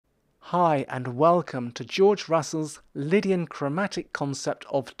Hi and welcome to George Russell's Lydian chromatic concept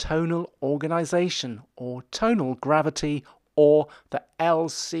of tonal organization or tonal gravity or the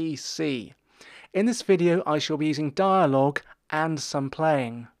LCC. In this video I shall be using dialogue and some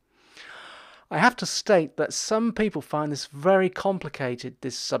playing. I have to state that some people find this very complicated,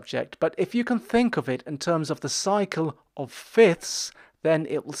 this subject, but if you can think of it in terms of the cycle of fifths, then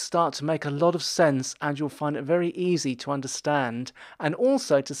it will start to make a lot of sense and you'll find it very easy to understand and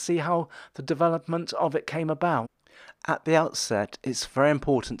also to see how the development of it came about. At the outset, it's very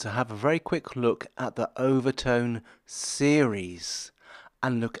important to have a very quick look at the overtone series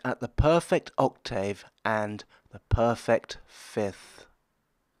and look at the perfect octave and the perfect fifth.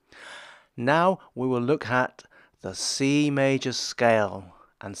 Now we will look at the C major scale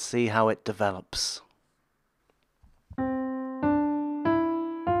and see how it develops.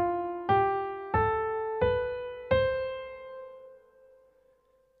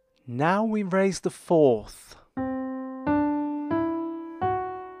 Now we raise the fourth.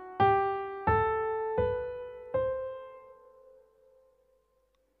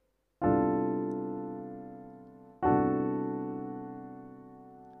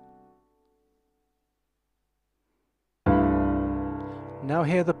 Now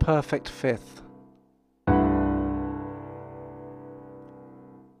hear the perfect fifth.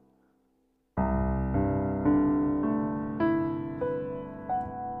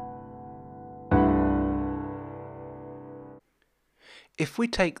 If we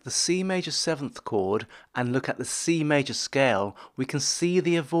take the C major seventh chord and look at the C major scale, we can see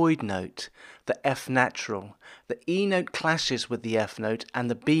the avoid note, the F natural. The E note clashes with the F note and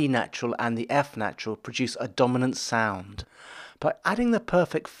the B natural and the F natural produce a dominant sound. By adding the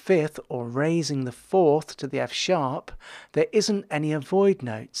perfect fifth or raising the fourth to the F sharp, there isn't any avoid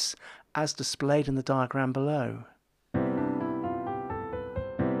notes, as displayed in the diagram below.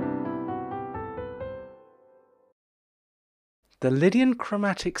 The Lydian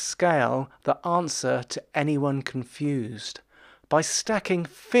chromatic scale, the answer to anyone confused. By stacking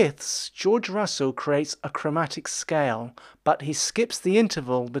fifths, George Russell creates a chromatic scale, but he skips the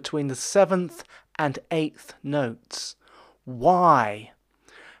interval between the seventh and eighth notes. Why?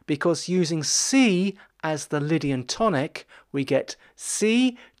 Because using C as the Lydian tonic, we get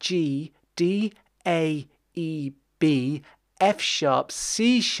C, G, D, A, E, B, F sharp,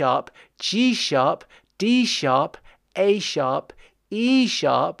 C sharp, G sharp, D sharp, A sharp, E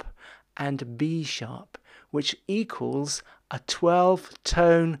sharp, and B sharp, which equals a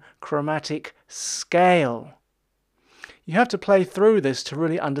 12-tone chromatic scale. You have to play through this to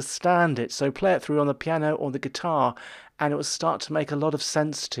really understand it, so play it through on the piano or the guitar and it will start to make a lot of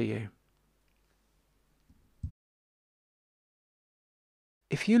sense to you.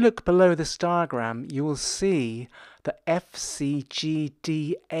 If you look below this diagram, you will see the F, C, G,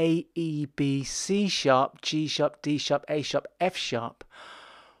 D, A, E, B, C sharp, G sharp, D sharp, A sharp, F sharp.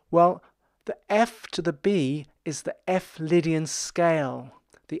 Well, the F to the B is the F Lydian scale.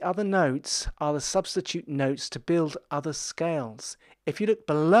 The other notes are the substitute notes to build other scales. If you look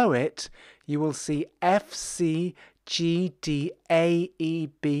below it, you will see F, C, G, D, A, E,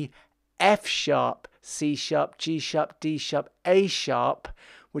 B, F sharp, C sharp, G sharp, D sharp, A sharp,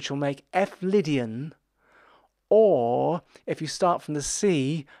 which will make F Lydian. Or, if you start from the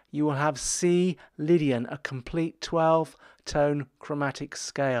C, you will have C Lydian, a complete 12-tone chromatic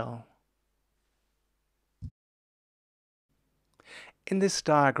scale. In this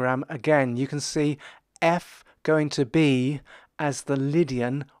diagram, again, you can see F going to B as the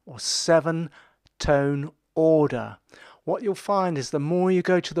Lydian or 7-tone order. What you'll find is the more you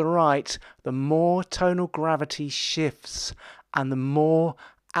go to the right, the more tonal gravity shifts and the more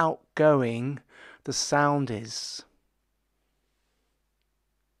outgoing the sound is.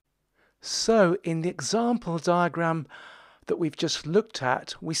 So in the example diagram that we've just looked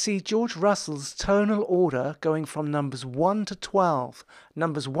at, we see George Russell's tonal order going from numbers 1 to 12,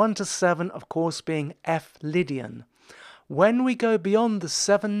 numbers 1 to 7 of course being F Lydian. When we go beyond the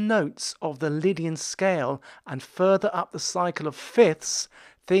 7 notes of the Lydian scale and further up the cycle of fifths,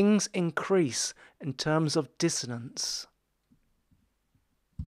 things increase in terms of dissonance.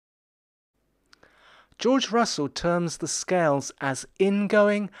 George Russell terms the scales as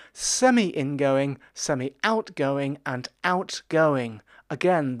ingoing, semi-ingoing, semi-outgoing, and outgoing.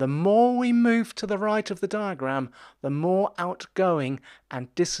 Again, the more we move to the right of the diagram, the more outgoing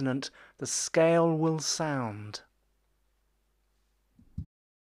and dissonant the scale will sound.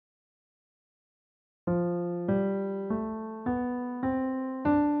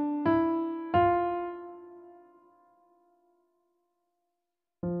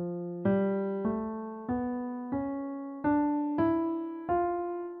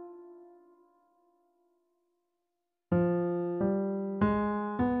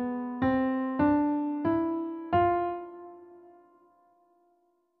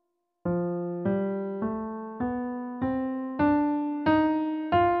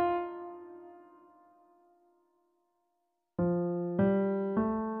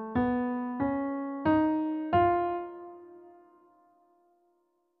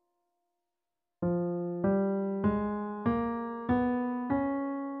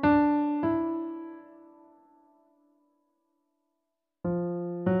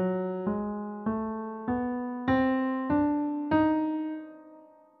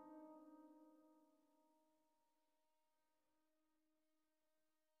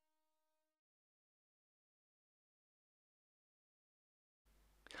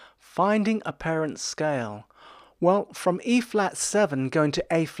 Finding a parent scale. Well, from E flat 7 going to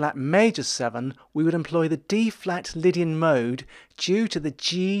A flat major 7, we would employ the D flat Lydian mode due to the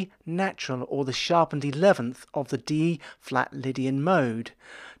G natural or the sharpened 11th of the D flat Lydian mode,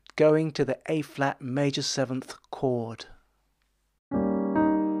 going to the A flat major 7th chord.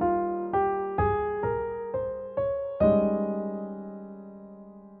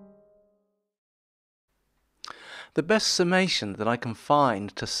 The best summation that I can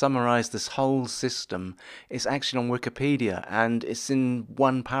find to summarize this whole system is actually on Wikipedia, and it's in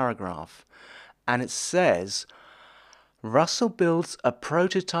one paragraph. And it says, Russell builds a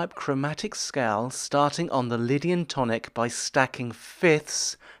prototype chromatic scale starting on the Lydian tonic by stacking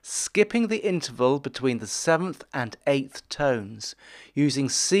fifths, skipping the interval between the 7th and 8th tones. Using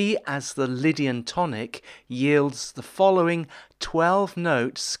C as the Lydian tonic yields the following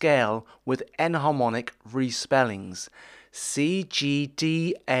 12-note scale with enharmonic respellings: C, G,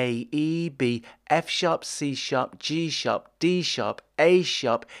 D, A, E, B, F sharp, C sharp, G sharp, D sharp, A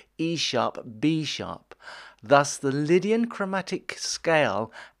sharp, E sharp, B sharp. Thus, the Lydian chromatic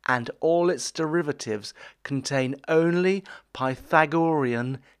scale and all its derivatives contain only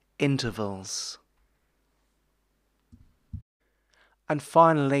Pythagorean intervals. And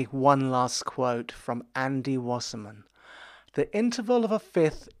finally, one last quote from Andy Wasserman. The interval of a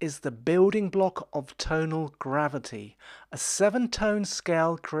fifth is the building block of tonal gravity. A 7-tone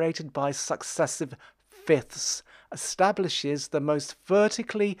scale created by successive fifths establishes the most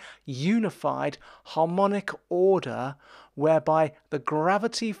vertically unified harmonic order whereby the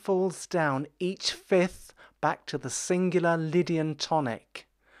gravity falls down each fifth back to the singular Lydian tonic.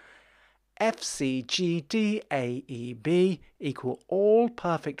 F, C, G, D, A, E, B equal all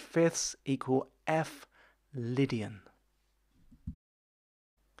perfect fifths equal F Lydian.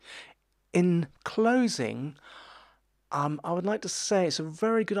 In closing, I would like to say it's a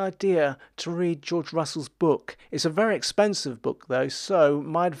very good idea to read George Russell's book. It's a very expensive book though, so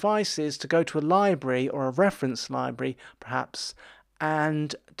my advice is to go to a library or a reference library perhaps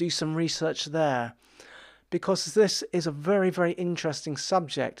and do some research there, because this is a very, very interesting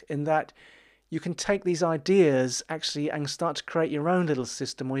subject in that you can take these ideas actually and start to create your own little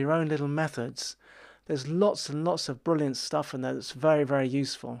system or your own little methods. There's lots and lots of brilliant stuff in there that's very, very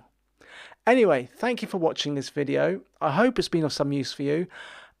useful. Anyway, thank you for watching this video. I hope it's been of some use for you.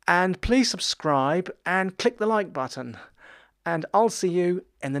 And please subscribe and click the like button. And I'll see you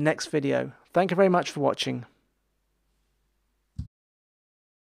in the next video. Thank you very much for watching.